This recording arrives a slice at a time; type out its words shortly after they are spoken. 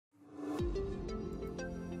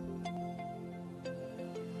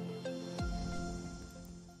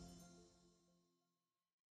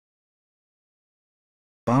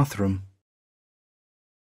bathroom,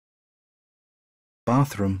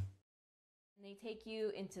 bathroom, And they take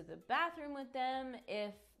you into the bathroom with them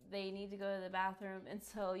if they need to go to the bathroom. And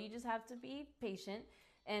so you just have to be patient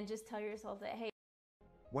and just tell yourself that, hey,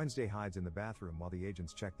 Wednesday hides in the bathroom while the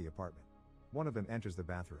agents check the apartment. One of them enters the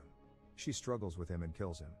bathroom. She struggles with him and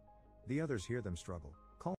kills him. The others hear them struggle.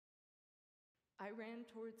 I ran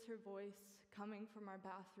towards her voice coming from our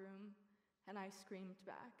bathroom, and I screamed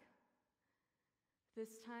back.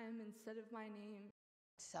 This time, instead of my name,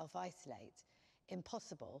 self-isolate.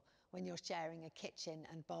 Impossible when you're sharing a kitchen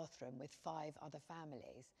and bathroom with 5 other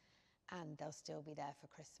families, and they'll still be there for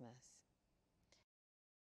Christmas.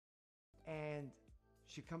 And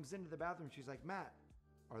she comes into the bathroom, she's like, Matt,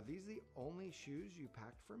 are these the only shoes you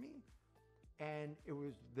packed for me? And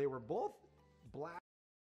they were both black.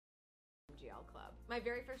 GL Club. My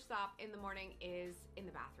very first stop in the morning is in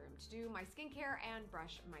the bathroom to do my skincare and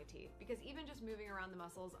brush my teeth, because even just moving around the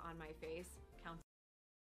muscles on my face counts.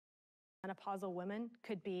 Menopausal women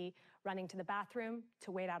could be running to the bathroom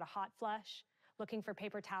to wait out a hot flush, looking for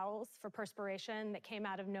paper towels for perspiration that came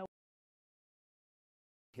out of nowhere.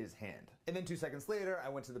 His hand. And then 2 seconds later, I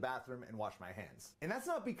went to the bathroom and washed my hands. And that's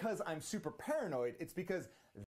not because I'm super paranoid, it's because